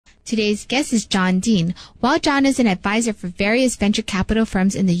Today's guest is John Dean. While John is an advisor for various venture capital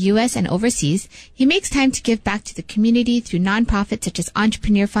firms in the U.S. and overseas, he makes time to give back to the community through nonprofits such as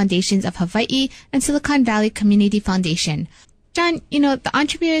Entrepreneur Foundations of Hawaii and Silicon Valley Community Foundation. John, the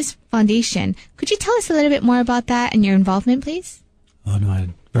Entrepreneurs Foundation, could you tell us a little bit more about that and your involvement, please? Oh, no,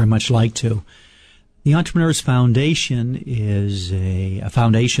 I'd very much like to. The Entrepreneurs Foundation is a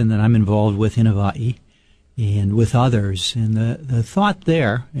foundation that I'm involved with in Hawaii and with others. And the thought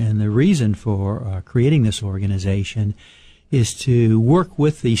there and the reason for creating this organization is to work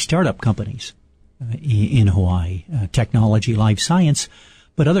with the startup companies in Hawaii, technology, life science,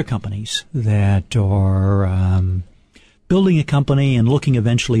 but other companies that are building a company and looking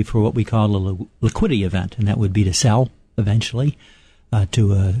eventually for what we call a liquidity event, and that would be to sell eventually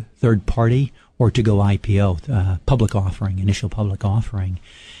to a third party or to go IPO, public offering, initial public offering.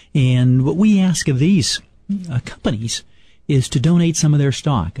 And what we ask of these companies is to donate some of their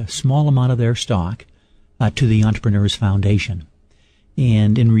stock, a small amount of their stock, to the Entrepreneurs Foundation.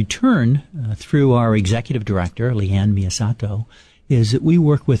 And in return, through our executive director, Leanne Miyasato, is that we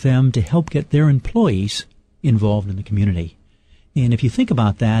work with them to help get their employees involved in the community. And if you think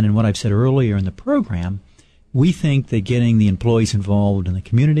about that and what I've said earlier in the program, we think that getting the employees involved in the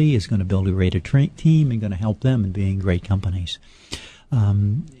community is going to build a greater team and going to help them in being great companies.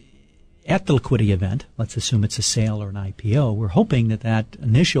 At the liquidity event, let's assume it's a sale or an IPO, we're hoping that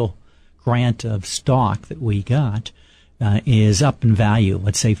initial grant of stock that we got is up in value,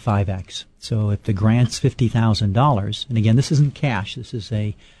 let's say 5x. So if the grant's $50,000, and again, this isn't cash, this is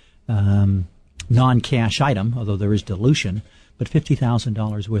a non-cash item, although there is dilution, but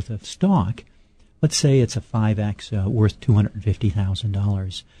 $50,000 worth of stock, let's say it's a 5x worth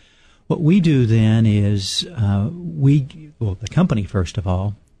 $250,000. What we do then is the company, first of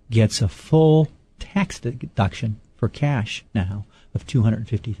all, gets a full tax deduction for cash now of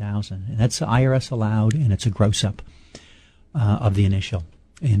 $250,000. And that's IRS allowed, and it's a gross up of the initial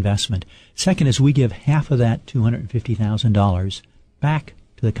investment. Second is we give half of that $250,000 back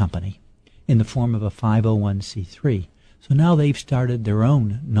to the company in the form of a 501c3. So now they've started their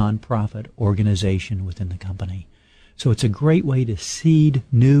own nonprofit organization within the company. So it's a great way to seed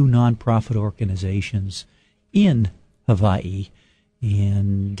new nonprofit organizations in Hawaii.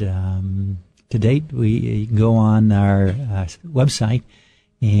 And to date, you can go on our website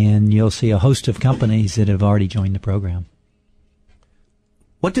and you'll see a host of companies that have already joined the program.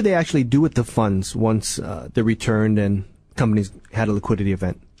 What do they actually do with the funds once they're returned and companies had a liquidity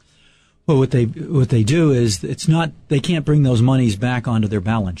event? Well, what they do is they can't bring those monies back onto their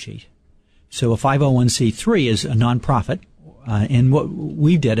balance sheet. So a 501c3 is a nonprofit, and what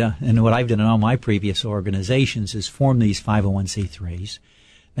we did and what I've done in all my previous organizations is form these 501c3s,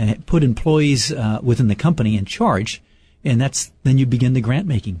 put employees within the company in charge, and then you begin the grant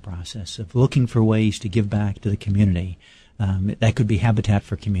making process of looking for ways to give back to the community. That could be Habitat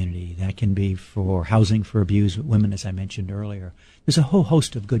for Community. That can be for housing for abused women, as I mentioned earlier. There's a whole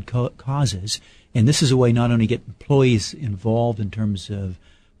host of good causes, and this is a way not only to get employees involved in terms of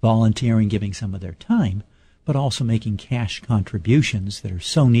volunteering, giving some of their time, but also making cash contributions that are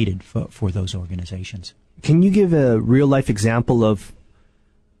so needed for those organizations. Can you give a real-life example of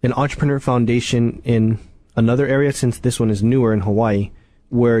an entrepreneur foundation in another area, since this one is newer in Hawaii,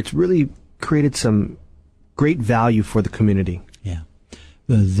 where it's really created some great value for the community? Yeah.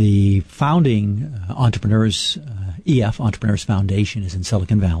 The founding entrepreneurs, Entrepreneurs Foundation, is in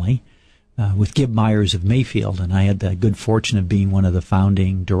Silicon Valley with Gib Myers of Mayfield, and I had the good fortune of being one of the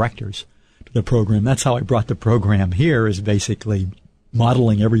founding directors to the program. That's how I brought the program here, is basically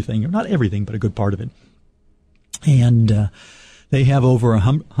modeling everything, or not everything, but a good part of it. And they have over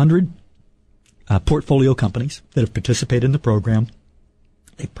 100 portfolio companies that have participated in the program.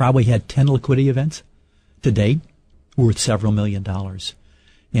 They've probably had 10 liquidity events to date, worth several $1 million.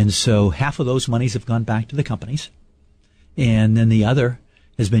 And so half of those monies have gone back to the companies, and then the other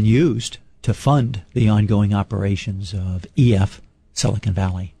has been used to fund the ongoing operations of EF Silicon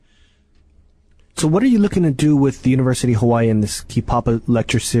Valley. So what are you looking to do with the University of Hawaii and this Kipapa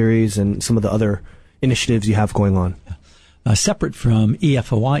lecture series and some of the other initiatives you have going on? Separate from EF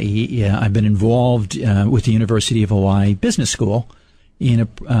Hawaii, I've been involved with the University of Hawaii Business School in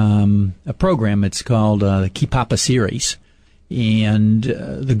a program. It's called the Kipapa Series. And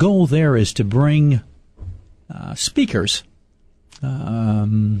the goal there is to bring speakers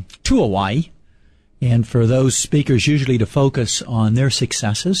to Hawaii, and for those speakers usually to focus on their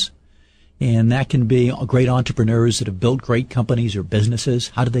successes. And that can be great entrepreneurs that have built great companies or businesses.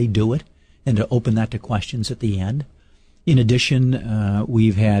 How do they do it? And to open that to questions at the end. In addition,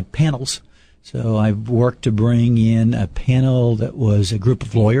 we've had panels So I've worked to bring in a panel that was a group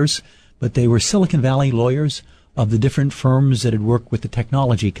of lawyers, but they were Silicon Valley lawyers of the different firms that had worked with the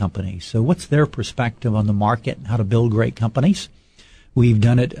technology companies. So what's their perspective on the market and how to build great companies? We've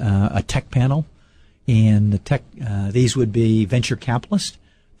done it a tech panel, and these would be venture capitalists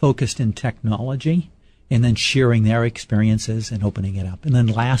focused in technology, and then sharing their experiences and opening it up. And then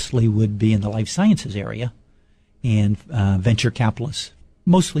lastly would be in the life sciences area and venture capitalists,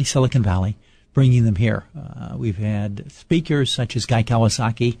 mostly Silicon Valley, bringing them here. We've had speakers such as Guy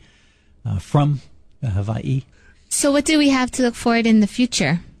Kawasaki from Hawaii. So what do we have to look forward in the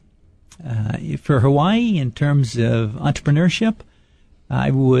future? For Hawaii, in terms of entrepreneurship,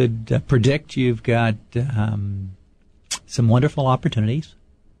 I would predict you've got some wonderful opportunities.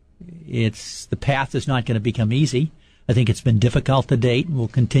 The path is not going to become easy. I think it's been difficult to date and will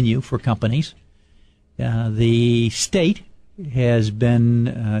continue for companies. The state has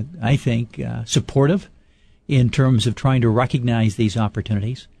been, I think, supportive in terms of trying to recognize these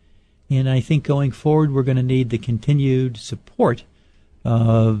opportunities. And I think going forward, we're going to need the continued support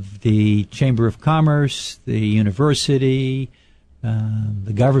of the Chamber of Commerce, the university,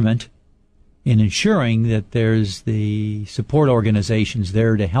 the government, in ensuring that there's the support organizations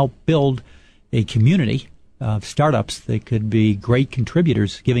there to help build a community of startups that could be great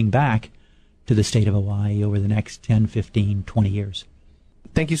contributors giving back to the state of Hawaii over the next 10, 15, 20 years.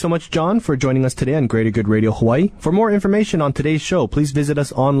 Thank you so much, John, for joining us today on Greater Good Radio Hawaii. For more information on today's show, please visit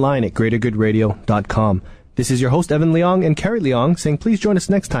us online at greatergoodradio.com. This is your host, Evan Leong, and Carrie Leong, saying please join us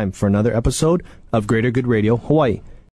next time for another episode of Greater Good Radio Hawaii.